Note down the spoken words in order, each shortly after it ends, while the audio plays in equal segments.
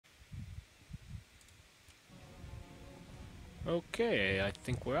Okay, I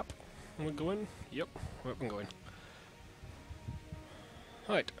think we're up. We're going? Yep, we're up and going.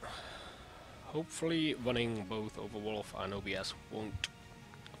 Right. Hopefully running both Overwolf and OBS won't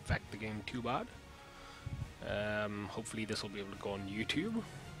affect the game too bad. Hopefully this will be able to go on YouTube.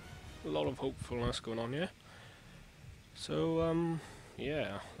 A lot of hopefulness going on here. So,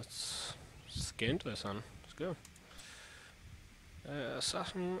 yeah, let's get into this then. Let's go.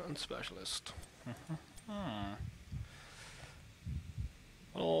 Assassin and Specialist.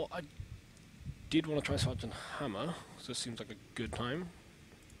 Well, I did want to try Sergeant Hammer, so this seems like a good time.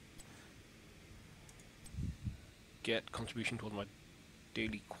 Get contribution toward my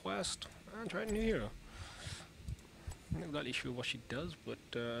daily quest, and try a new hero. I'm not exactly sure what she does, but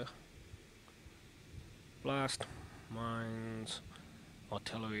blast, mines,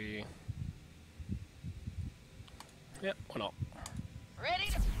 artillery. Yeah, why not? Ready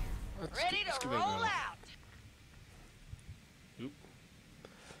to roll out. Oop.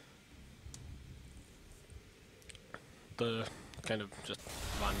 The kind of just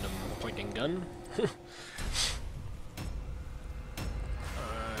random pointing gun. And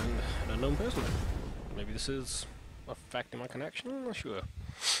an unknown person. Maybe this is affecting my connection? I'm not sure.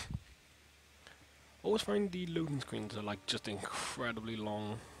 Always find the loading screens are like just incredibly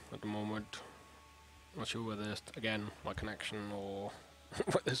long at the moment. Not sure whether it's again my connection or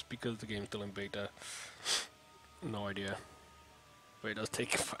whether it's because the game's still in beta. No idea. But it does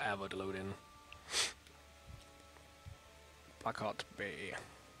take forever to load in. Blackheart Bay.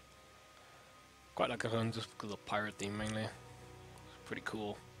 Quite like the run just because of the pirate theme mainly. It's pretty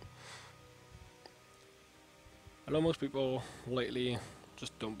cool. I know most people lately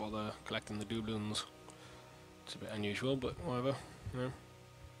just don't bother collecting the doubloons. It's a bit unusual, but whatever, you know.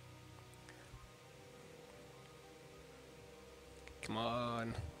 Come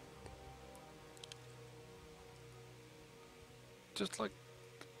on. Just like,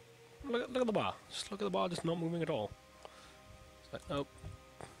 look at the bar. Just look at the bar, just not moving at all. It's like, nope,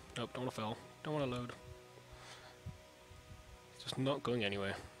 nope, don't want to fill, don't want to load. It's just not going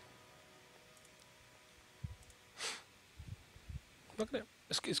anywhere. Look at it.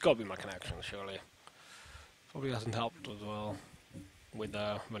 It's got to be my connection, surely. Probably hasn't helped as well with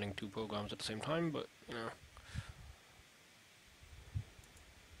running two programs at the same time, but you know.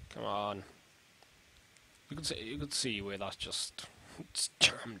 Come on. You could see where that's just it's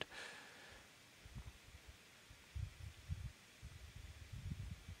jammed.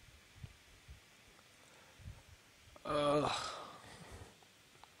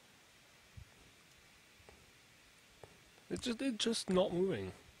 It's just not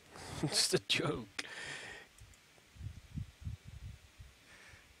moving. It's a joke.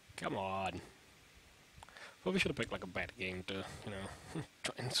 Come on. Probably should have picked like a better game to, you know,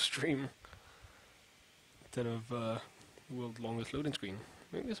 try and stream instead of world's longest loading screen.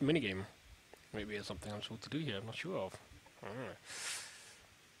 Maybe it's a minigame. Maybe it's something I'm supposed to do here. I'm not sure of. I don't know.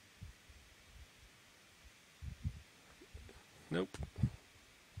 Nope.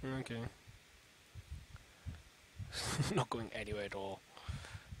 Okay. Not going anywhere at all.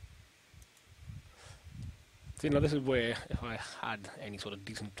 See, now this is where if I had any sort of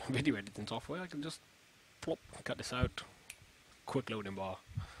decent video editing software, I could just plop, cut this out, quick loading bar.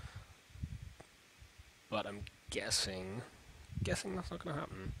 But I'm guessing that's not gonna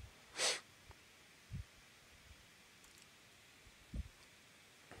happen.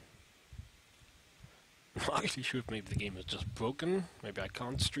 I'm not actually sure if maybe the game is just broken. Maybe I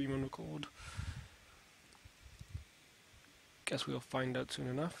can't stream and record. Guess we'll find out soon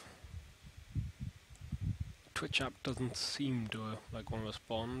enough. Twitch app doesn't seem to like want to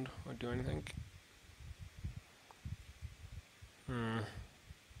respond or do anything.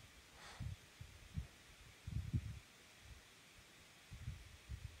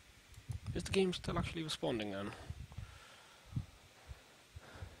 Is the game still actually responding then?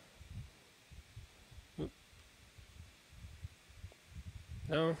 Oop.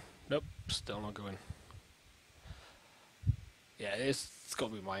 No, nope, still not going. Yeah, it's got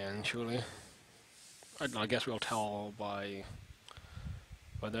to be my end, surely. I don't know, I guess we'll tell by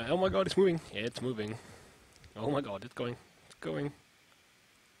whether. Oh my god, it's moving! Yeah, it's moving. Oh my god, it's going. It's going.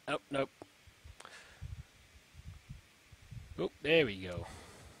 Oh, nope. Oh, there we go.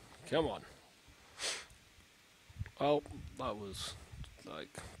 Come on. Well, that was, like,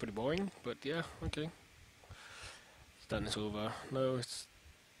 pretty boring, but yeah, okay. Let's done this over. No, it's...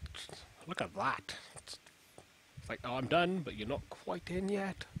 Look at that! It's like, oh, I'm done, but you're not quite in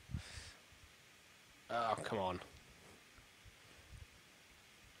yet. Oh, come on.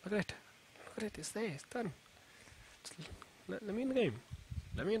 Look at it. Look at it, it's there, it's done. Let me in the game.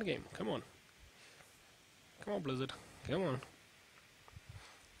 Let me in the game, come on. Come on, Blizzard. Come on.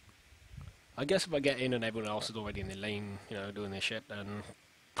 I guess if I get in and everyone else is already in the lane, you know, doing their shit, then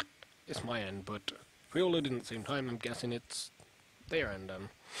it's my end. But if we all load in at the same time, I'm guessing it's their end then.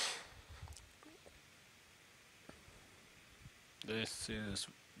 This is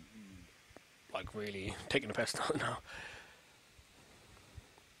like really taking the piss now.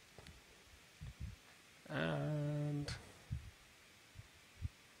 And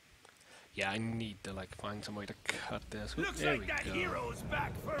yeah, I need to like find some way to cut this. Oop, Looks there like we that go. hero's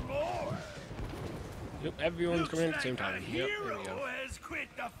back for more. Yep, everyone's coming in at the same Looks like time. a Yep, there we hero go. has quit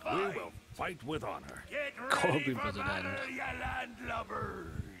the We fight. will fight with honor. Get Corbin ready for was an battle, end. ya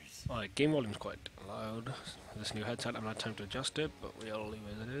landlubbers. Alright, game volume's quite loud. This new headset, I haven't had time to adjust it, but we'll leave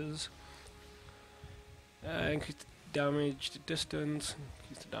it as it is. Increase the damage, the distance,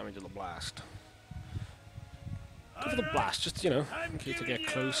 increase the damage of the blast. Go for the blast, just, you know, in case I get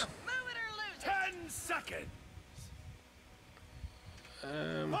close. Move it or lose it. 10 seconds.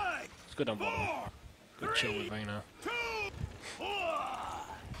 Let's go down bottom. Good chill with Vayner. 2, 1.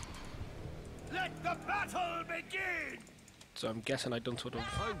 Let the battle begin. So I'm guessing I don't sort of...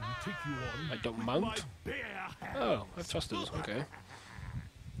 I will take you on. I don't with mount? my bare hands. Oh, I've trusted us, okay.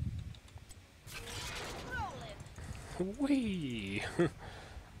 Roll it. Whee!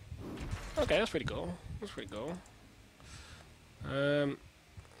 Okay, that's pretty cool. That's pretty cool.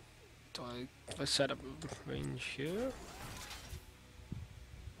 Do I set up a range here?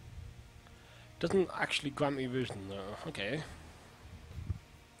 Doesn't actually grant me vision though. Okay.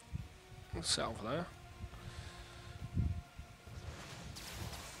 Let's set up there.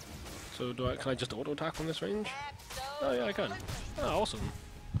 So can I just auto attack from this range? Oh yeah, I can. Oh, awesome.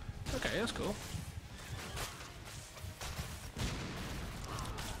 Okay, that's cool.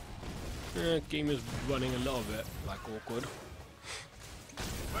 Game is running a little bit like awkward.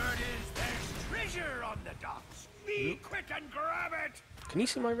 Word is there's treasure on the docks. Be quick and grab it. Can you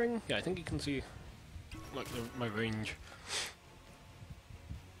see my ring? Yeah, I think you can see like my range.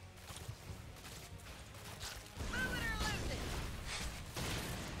 Move it or lose it.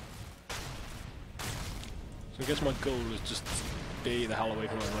 So I guess my goal is just to stay the hell away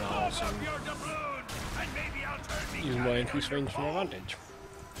from everyone else Up and your doubloon, and maybe I'll turn me use my cannon increased on your range to my foe. advantage.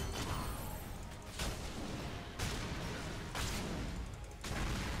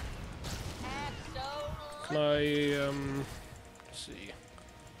 Can I, let's see.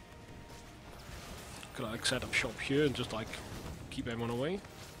 Can I like set up shop here and just like keep everyone away?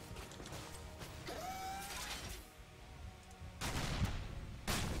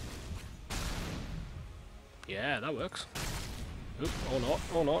 Yeah, that works. Oop,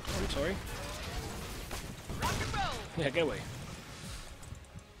 or not, I'm sorry. Rock and roll. Yeah, get away.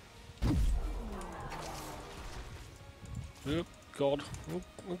 Oop, God. Oop,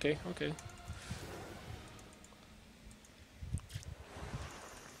 okay, okay.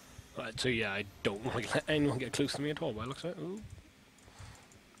 Right, so yeah, I don't want to let anyone get close to me at all, by the looks of it. Ooh, Move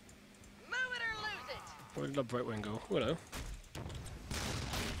it or lose it. where did that bright wing go? Oh, hello.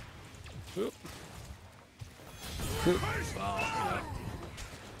 Oop. Oop. Oh, yeah.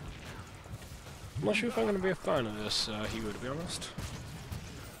 I'm not sure if I'm going to be a fan of this hero, to be honest.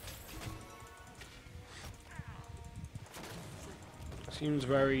 Seems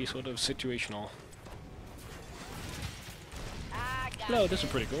very sort of situational. I got No, this is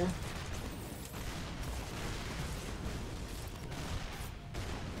pretty cool.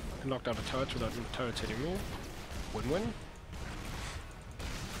 I knocked out a turret without the turret hitting me. Win-win.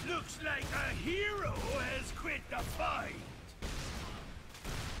 Looks like a hero has quit the fight.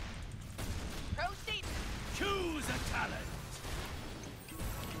 Proceed. Choose a talent.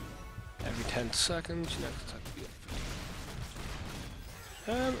 Every 10 seconds, next attack will be up. I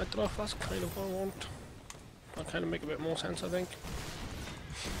don't know if that's kind of what I want. That'll kind of make a bit more sense, I think.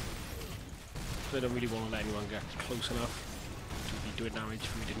 I don't really want to let anyone get close enough to be doing damage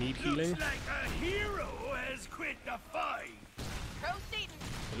for me to need healing. Looks like a hero has quit the fight. Proceed.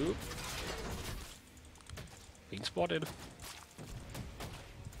 Oop. Been spotted.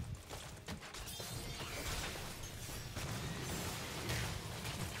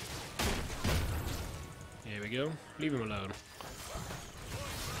 Here we go. Leave him alone.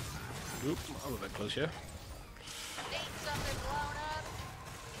 Oop, I'm a bit close here. Need something blown up.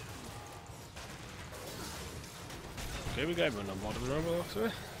 Okay, we got everyone on bottom now,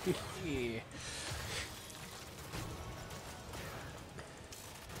 so yeah.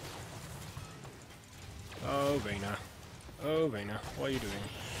 Oh, Vayner. Oh, Vayner. What are you doing?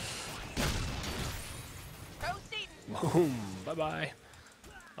 Proceed. Boom. Bye-bye.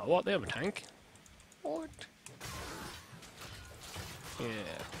 Oh, what? They have a tank? What? Yeah.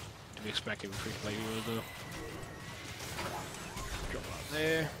 To be expected with free-to-play heroes, though. Drop that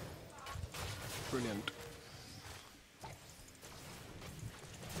there. Brilliant.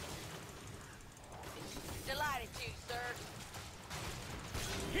 Delighted to, sir.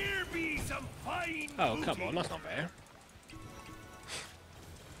 Here be some fine Oh, come booty. on, that's not fair.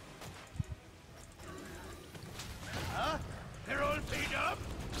 Huh? They're all paid up?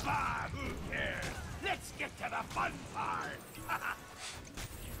 Ah, who cares? Let's get to the fun part.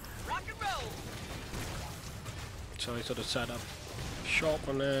 Rock and roll. So I sort of set up shop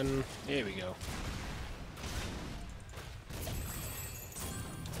and then here we go.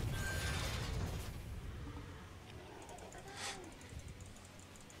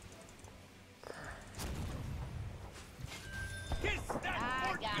 Kiss that I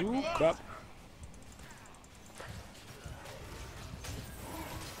fortune. got Ooh, this. crap.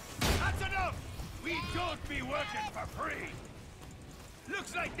 That's enough! We don't be working for free!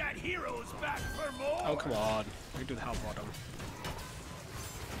 Looks like that hero's back for more! Oh, come on. We do the hell bottom.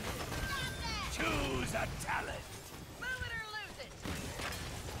 Choose a talent! Move it or lose it.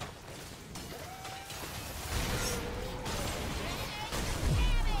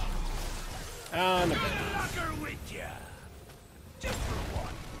 And a Good bit. lucker with ya! Just for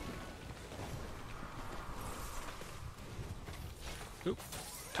one. Oop.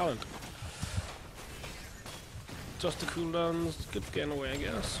 Talent. Just the cooldowns. Good for getting away, I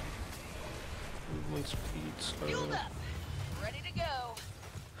guess. Movement speed, slow. Fueled up. Ready to go.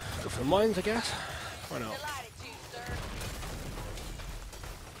 Go for the mines, I guess. Why not? Delighted to, sir.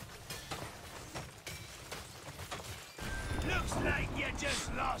 Looks like you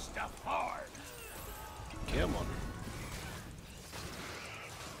just lost a part. Come on.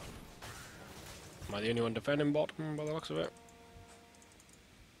 Am I the only one defending bottom by the looks of it?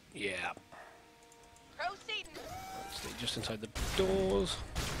 Yeah. Proceeding. Stay just inside the doors.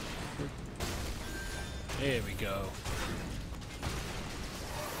 There we go.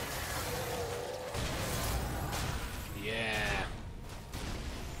 Yeah.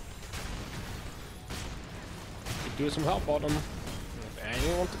 Could do some help bottom. If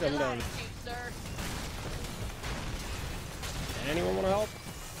anyone wants to come down. Delighted to, sir. Anyone want to help?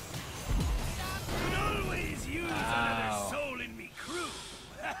 Could always use Ow. another soul in me crew.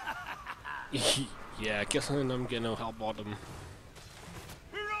 Yeah, I guess I'm getting no help bottom.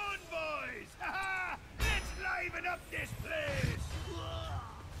 We're on, boys! Ha-ha! Let's liven up this place!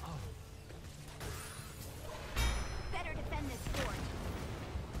 Better defend this fort.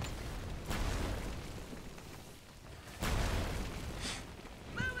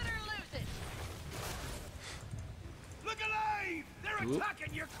 Move it or lose it. Look alive! They're Oop.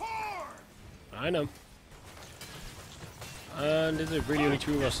 attacking your core! I know. And is it really only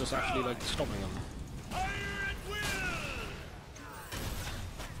two of us that's actually like stopping them? Fire at will!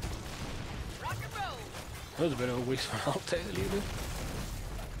 Rock and roll. That was a bit of a waste of help, to say the least.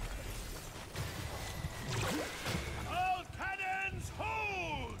 All cannons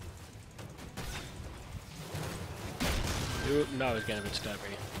hold! Oop, now it's getting a bit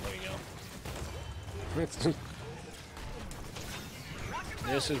stabby. There you go. Rock and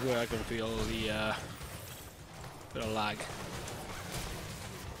roll. This is where I can feel the bit of lag.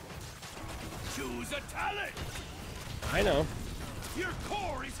 Choose a talent! I know. Your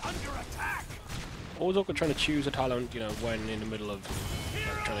core is under attack! Always awkward trying to choose a talent, you know, when in the middle of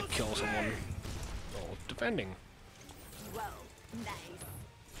like, trying to kill someone or defending. Whoa, nice.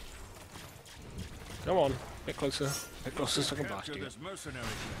 Come on, bit closer so I can blast you. this mercenary.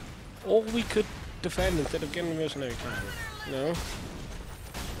 Or we could defend instead of getting the mercenary time. No?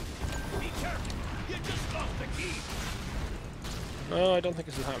 Be careful! You just lost the key! No, I don't think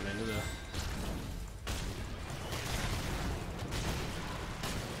this is happening, is it?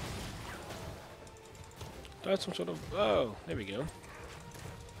 That's some sort of... Oh, there we go.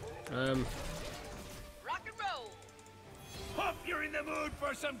 Rock and roll. Hope you're in the mood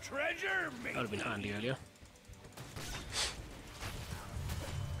for some treasure, mate! That would have been handy earlier.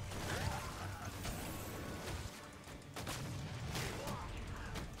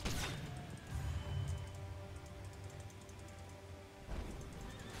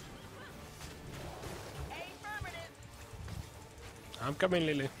 Affirmative. I'm coming,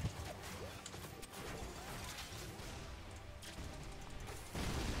 Lily.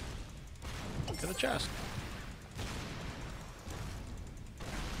 To the chest.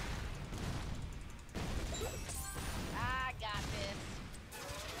 I got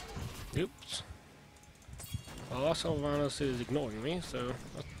this. Oops. Well, Sylvanas is ignoring me, so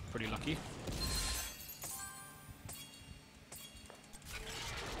that's pretty lucky.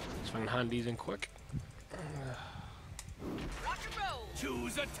 So I can hand these in quick. Rock and roll.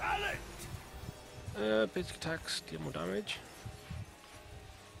 Choose a talent! Basic attacks deal more damage.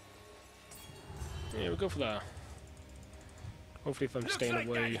 Yeah, we'll go for that. Hopefully if I'm Looks staying like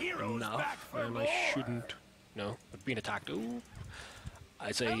away that hero's enough, back for then I more. shouldn't... No, but being attacked. Ooh.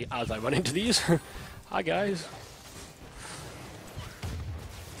 I say as I run into these. Hi guys.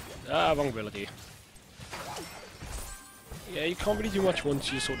 Ah, vulnerability. Yeah, you can't really do much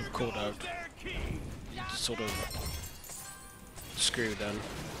once you're sort of caught out. Their king. You're just sort of screwed then.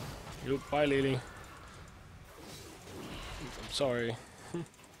 Yo, bye Lily. I'm sorry.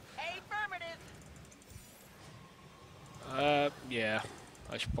 Affirmative. Yeah.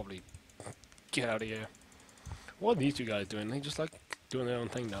 I should probably get out of here. What are these two guys doing? They just like doing their own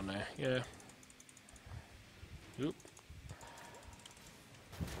thing down there. Yeah. Oop.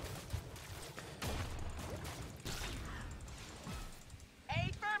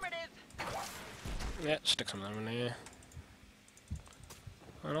 Affirmative. Yeah, stick some of them in there.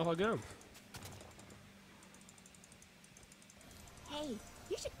 And off I go. Hey,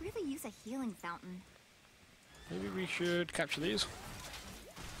 you should really use a healing fountain. Maybe we should capture these.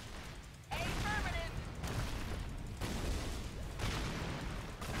 Affirmative.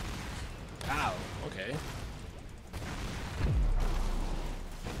 Ow, okay.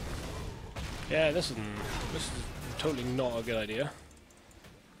 Yeah, this is totally not a good idea.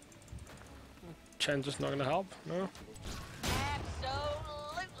 Chen's just not gonna help, no?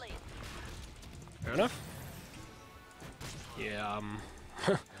 Absolutely. Fair enough. Yeah,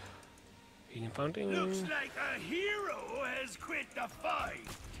 healing fountain. Looks like a hero has quit the fight.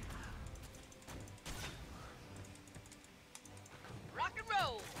 Rock and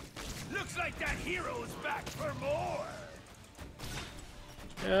roll. Looks like that hero's back for more.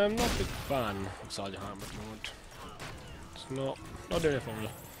 Yeah, I'm not a big fan of Sergeant Harm at the moment. It's not doing it for me.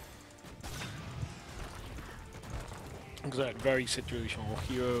 Because that very situational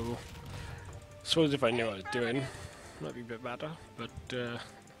hero. Suppose if I knew what I was doing, might be a bit better, but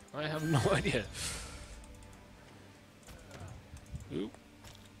I have no idea. Oop.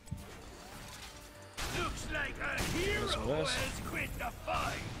 Looks like a hero That's all this. has quit the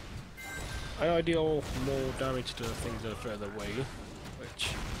fight. I deal more damage to things that are further away,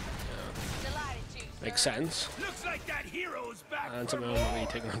 which Delighted to, sir. makes sense, Looks like that hero's back and for something more. I'm not really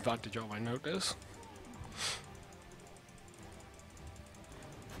taking advantage of, I notice.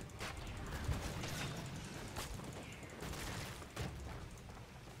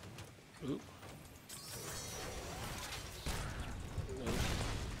 Oop. No.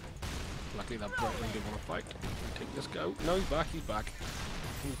 Luckily that Brightling didn't want to fight. Take this go. No, he's back, he's back.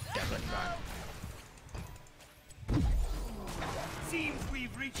 He's definitely back. Seems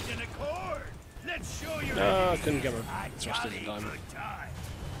we've reached an accord. Let's show you. No, I couldn't get my a thrust in jolly time. good time.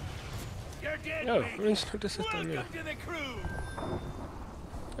 You're dead. Oh, mate. we're instant assist down here. Welcome to the crew.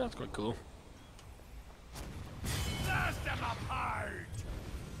 That's quite cool. Blast them apart.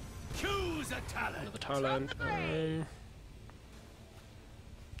 Choose a talent. Another talent. Do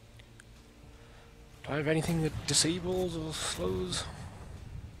I have anything that disables or slows?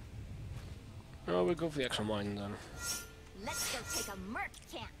 No, we'll go for the extra mine then. Let's go take a merc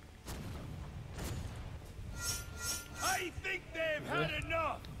camp. I think they've had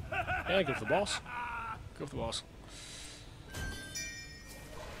enough. Yeah, go for the boss. Go for the boss.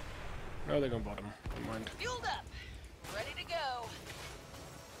 No, they're going bottom. Never mind. Fueled up. Ready to go.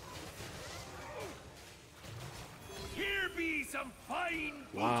 Here be some fine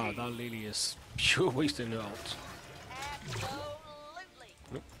Wow, booty. that lily is sure wasting her ult. Absolutely.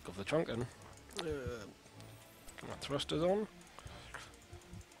 Nope, go for the trunk then. My thrusters on.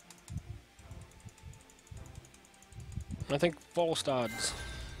 I think Volstad's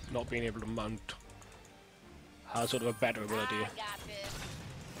not being able to mount has sort of a better ability. I got this.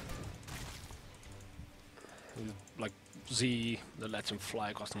 He's like Z that lets him fly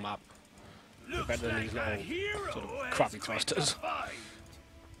across the map. Looks better than like these a little hero sort of has crappy quit the thrusters. fight.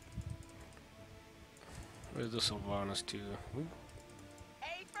 Where's the Sylvanas too? Ooh,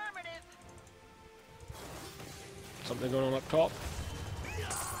 Affirmative. something going on up top.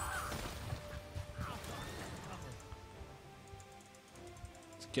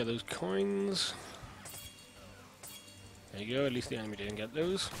 Let's get those coins. There you go, at least the enemy didn't get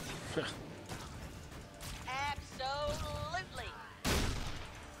those. Absolutely.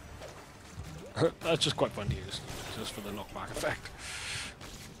 That's just quite fun to use, just for the knockback effect.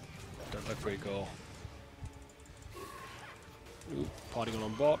 That look pretty cool. Ooh, party going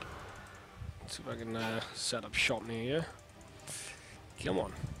on bot. Let's see if I can set up shop near here. Come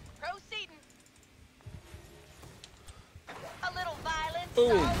on. Proceeding. A little violence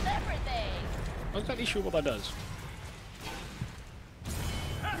Boom. solves everything. I'm not exactly sure what that does.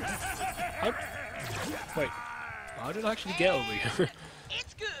 Wait, how did I actually get over here?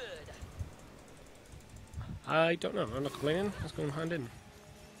 It's good. I don't know. I'm not complaining. Let's go and hand in.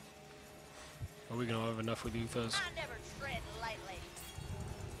 Are we gonna have enough with you first? I never tread lightly.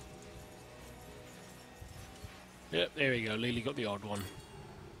 Yep, there we go. Lily got the odd one.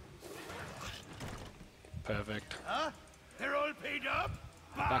 Perfect. Huh? They're all paid up?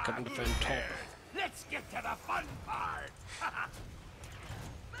 Back up and defend top. Let's get to the fun part!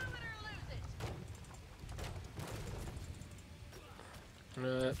 Move it or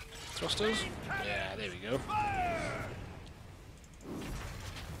lose it. Thrusters? Yeah, there we go.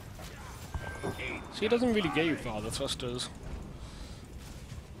 See, it doesn't really get you far, the thrusters.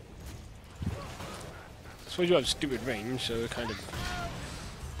 I suppose you have stupid range, so it kind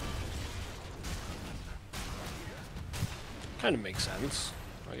of makes sense,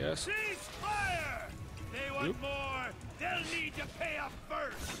 I guess. Cease fire! They want Yep. more! They'll need to pay up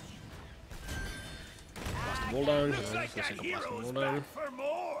first! Blast the wall down. Looks Yeah, like let's that take a blast the hero's wall down. back for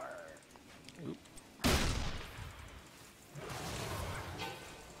more! Oop.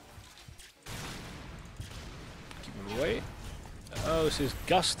 Keep him away. Oh, this is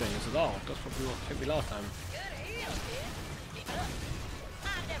gusting as well. That's probably what hit me last time. Good heel, kid. Keep it up. I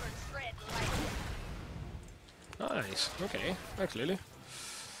never tread lightly. Nice. Okay. Thanks, Lily.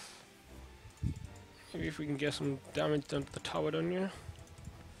 Maybe if we can get some damage done to the tower down here.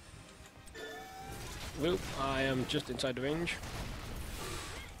 Well, I am just inside the range.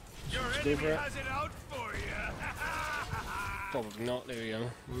 Your Let's go enemy for it. has it out for you! Probably not. There we go.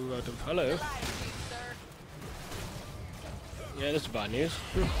 Move out of. Hello. Light, you, sir. Yeah, this is bad news.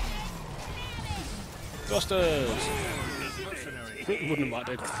 Thrusters! Wouldn't have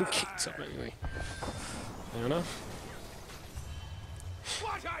mattered. Kicked up anyway. Fair enough.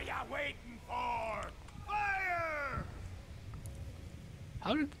 What are you waiting for? Fire!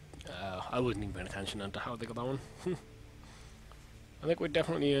 How did... I wasn't even paying attention to how they got that one. I think we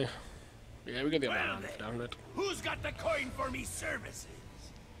definitely... yeah, we got the other hand down it. Who's got the coin for me services?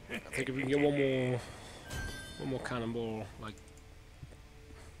 I think if we can get one more cannonball, like...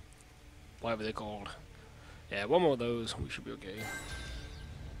 whatever they're called. Yeah, one more of those, we should be okay.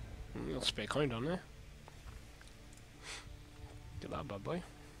 Got a spare coin down there. Get that bad boy.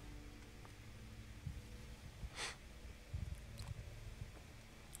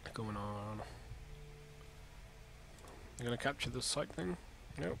 Going on. You gonna capture the site thing?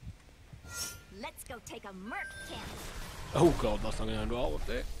 Nope. Let's go take a merc camp. Oh god, that's not gonna end well up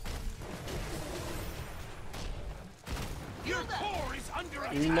there. Your core is under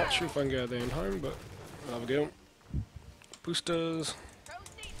attack! I'm not sure if I can get there in time, but there we go. Boosters.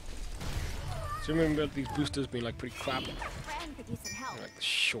 Proceed. So remember these boosters being like pretty crap, A friend could use some help. like the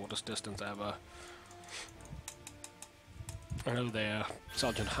shortest distance ever. I know there,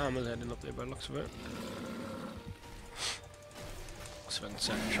 Sergeant Hammer's heading up there by the looks of it. Sven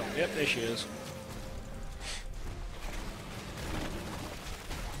second shot. Yep, there she is.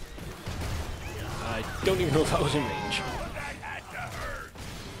 I don't even know if that was in range. That had to hurt!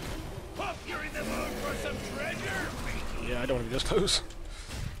 Hope you're in the mood for some treasure! Yeah, I don't want to be this close.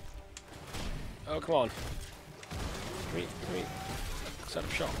 Oh, come on. Come here. Set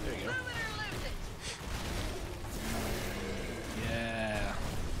up shot. There you go. Move it or lose it. Yeah.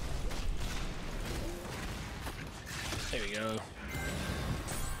 There we go.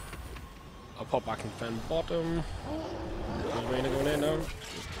 I'll pop back and defend bottom. There's Reyna going in now.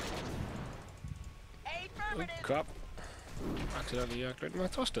 Oh, Affirmative. crap. Accidentally activated my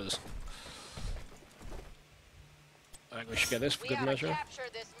thrusters. I think we should get this for We good ought to measure. capture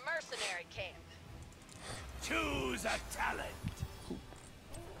this mercenary camp. Choose a talent!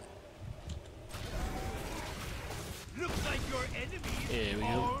 Looks like your enemies Here we go.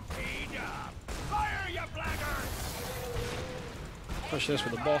 all paid up! Fire, you blackguard! Push this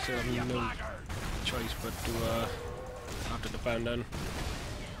with the boss, I You have no blackguard! choice but to have to defend then.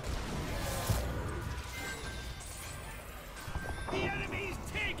 The enemy's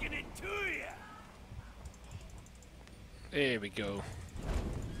taking it to you! There we go.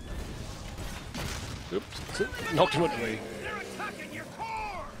 Oops, knocked him out of the way. They're attacking your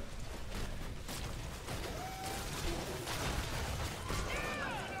core!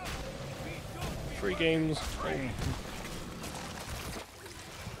 3 games. Boom.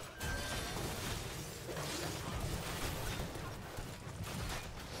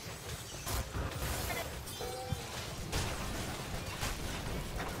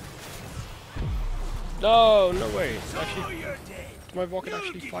 No, no way. Actually, Oh, you're dead! did my rocket You'll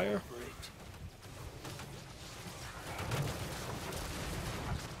actually get fire? over it.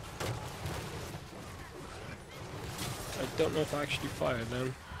 I don't know if I actually fired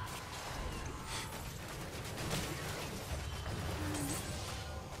then.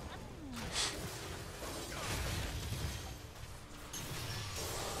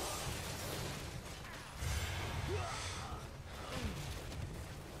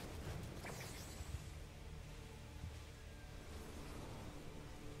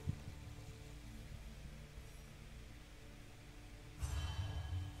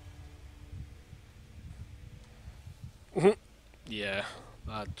 Yeah,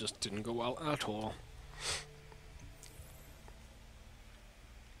 that just didn't go well at all.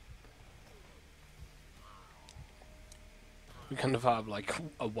 We kind of have like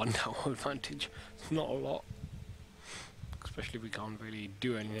a 1 tower advantage. It's not a lot. Especially if we can't really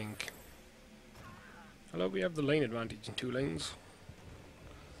do anything. Although we have the lane advantage in 2 lanes.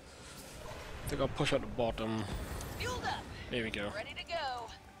 I think I'll push out the bottom. Fueled up. There we go. Ready to go.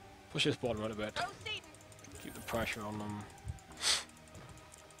 Push this bottom out a bit. Proceeding. Keep the pressure on them.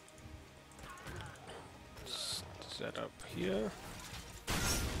 Set up here.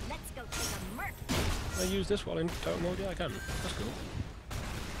 Let's go take a merc. Can I use this while in tower mode? Yeah, I can. That's cool.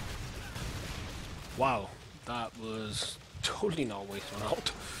 Wow, that was totally not wasting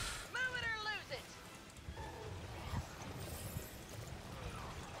out. Move it or lose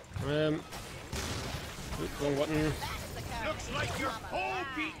it. Wrong button. That's the kind Looks of like your mama. foe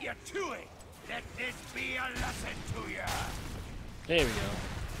beat you to it. Let this be a lesson to you. There we go.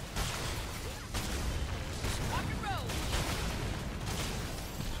 Rock and roll.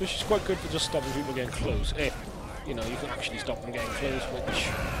 Which is quite good for just stopping people getting close. If, you know, you can actually stop them getting close, which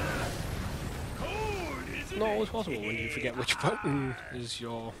Cold, isn't not it? always possible when you forget which button is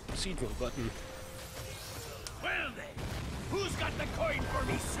your siege mode button. Well then, who's got the coin for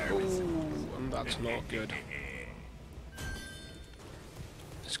me service? Ooh, and that's not good.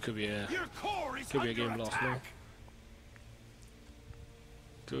 This could be a Your core is Could be a under game lost now. attack.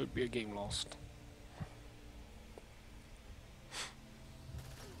 could be a game lost.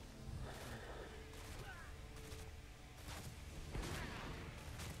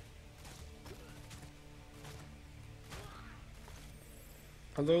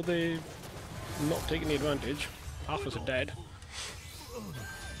 Although they've not taken the advantage, half us are dead.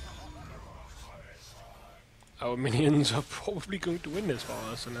 Our minions are probably going to win this for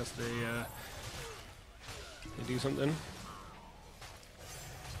us unless they do something.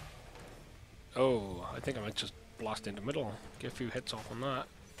 Oh, I think I might just blast into middle, get a few hits off on that.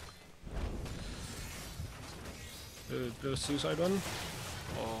 The suicide one?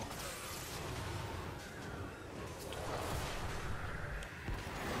 Or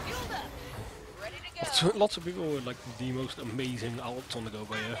Fueled up. Ready to go. lots of people with like the most amazing ults on the go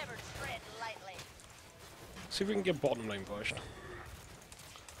by here. Never tread lightly. See if we can get bottom lane pushed.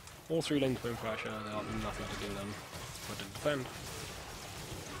 All 3 lanes putting pressure, they'll have nothing to do then but to defend.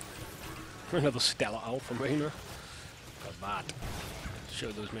 Another stellar ult from Reyna. Got that.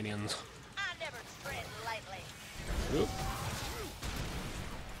 Show those minions. I never tread lightly. Oop.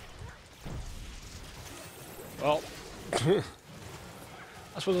 Well,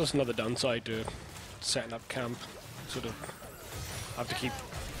 I suppose that's another downside to setting up camp. Sort of have to keep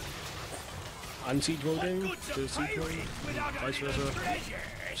unsiege moding to siege mode, vice versa,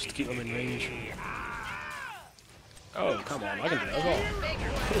 just to keep them in range. Oh, come on, I can do that as well.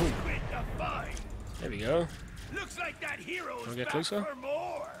 Quit the fight. There we go. Looks like that hero's Wanna get back closer? for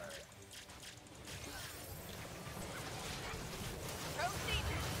more.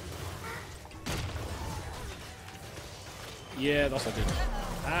 Proceeding. Yeah, that's not good.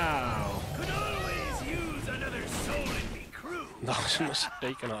 Ow. Could always use another soul in me crew. That was a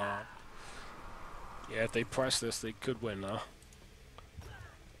mistake and a half. Yeah, if they press this, they could win now.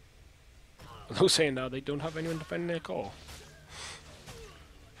 Although saying that, they don't have anyone defending their core.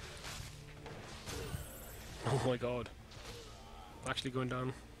 Oh my god. Actually going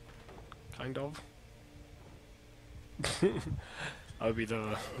down. Kind of. That would be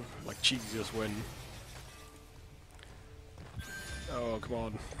the, like, cheesiest win. Oh, come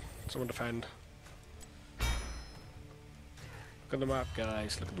on. Someone defend. Look at the map,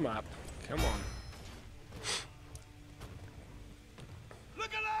 guys. Look at the map. Come on.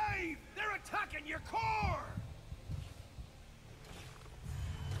 Look alive! They're attacking your core!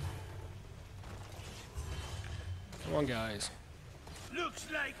 Come on, guys. Looks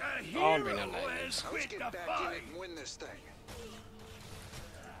like a Oh, hero Reyna has lives. quit the Back in fight. it and win this thing.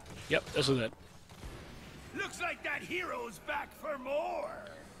 Yep, this is it. Looks like that hero's back for more.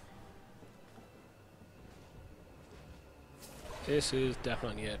 This is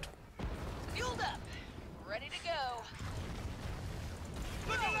definitely it. Fueled up. Ready to go.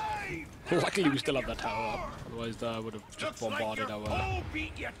 Look alive! Luckily we still have that tower up, otherwise I would have just Looks bombarded like your our... foe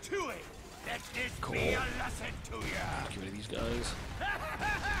beat you to it. Let this Cool. be a lesson to you. Get rid of these guys.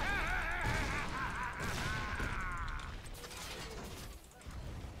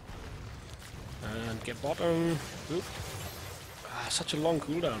 And get bottom. Oop. Ah, such a long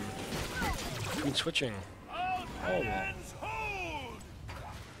cooldown between switching. All Oh, well. hands hold!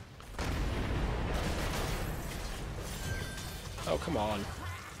 Oh, come on.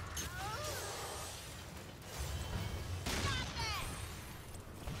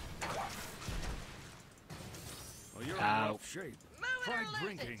 shape. Move it Try or lose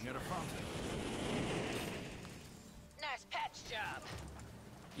drinking it. at a fountain. Nice patch job.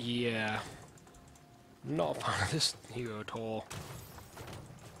 Yeah. Not a fan of this hero at all.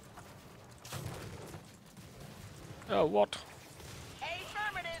 Oh, what?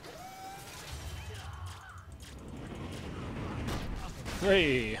 Affirmative.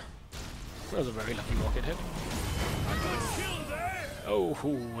 Hey! That was a very lucky rocket hit. Still there? Oh,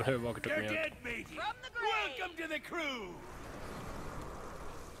 her rocket took You're me out. dead, matey. From the grave. Welcome to the crew.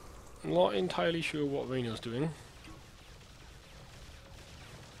 Not entirely sure what Reyna's doing.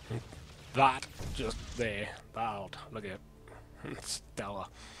 That, just there. That, look at it. Stellar.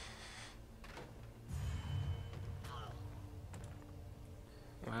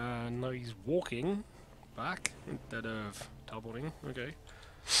 Now he's walking back instead of teleporting. Okay.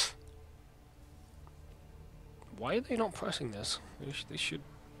 Why are they not pressing this? They should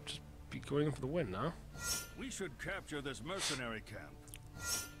just be going in for the win now. We should capture this mercenary camp.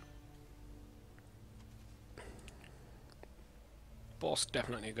 Boss,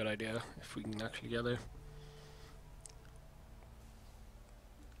 definitely a good idea if we can actually get there.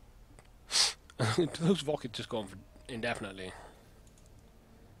 Those rockets just go on for indefinitely.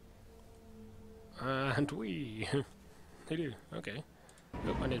 And we... they do, okay.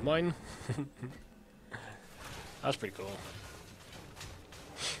 Nope, mine is mine. That's pretty cool.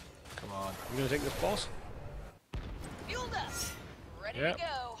 Come on, I'm gonna take this boss. Fueled up. Ready Yep. to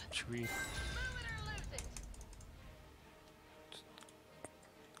go. Should we... Move it or lose it.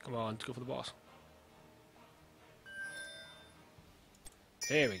 Come on, let's go for the boss.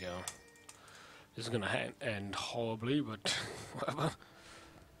 There we go. This is gonna end horribly, but whatever.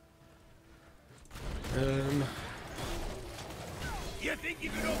 You think you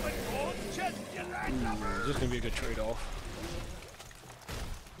can open both chests, you landlubber? This is gonna be a good trade-off.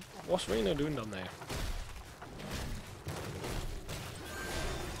 What's Reyna doing down there?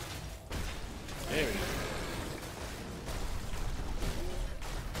 There we go.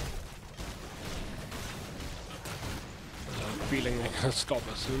 I'm feeling they're gonna stop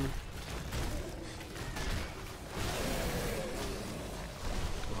us soon.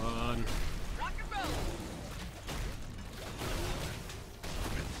 Come on. Rock and roll.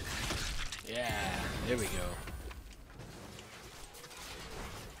 Yeah, there we go.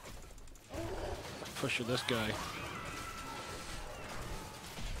 Let's push with this guy.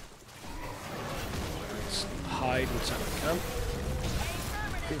 Let's hide inside the camp.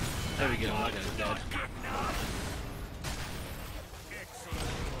 There we go, that guy's dead.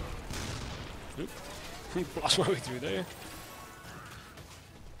 Oop. Blast my way through there.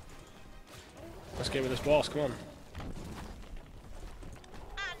 Let's get with this boss, come on.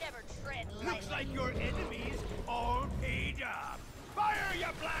 I never tread Looks lightly. like your enemies all paid up. Fire, you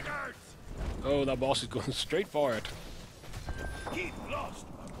blackguards! Oh, that boss is going straight for it. Keep lost,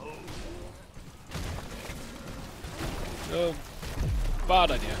 oh. Oh,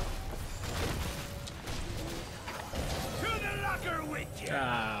 bad idea. To the locker with you!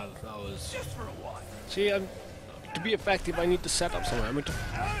 Ah, that was... Just for a while. See, to be effective, I need to set up somewhere. I'm a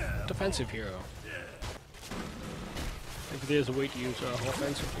defensive hero. Maybe there's a way to use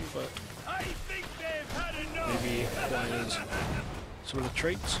offensively, but I think they've had enough. maybe requires some of the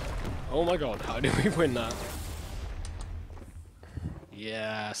traits. Oh my god, how did we win that?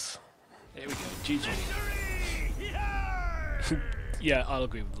 Yes. There we go, GG. Victory! Yarr! Yeah, I'll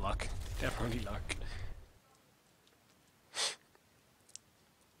agree with luck. Definitely luck.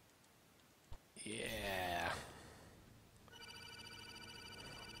 Yeah.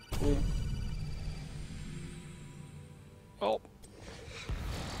 Boom. Well,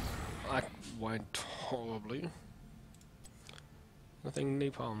 that went horribly. I think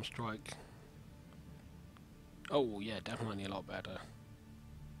Napalm Strike. Oh yeah, definitely a lot better.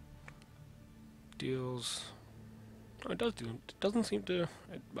 Deals. Oh, it does do. It doesn't seem to.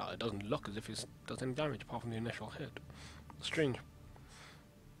 Well, it doesn't look as if it does any damage apart from the initial hit. Strange.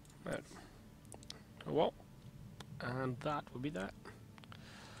 Right. Oh well. And that would be that.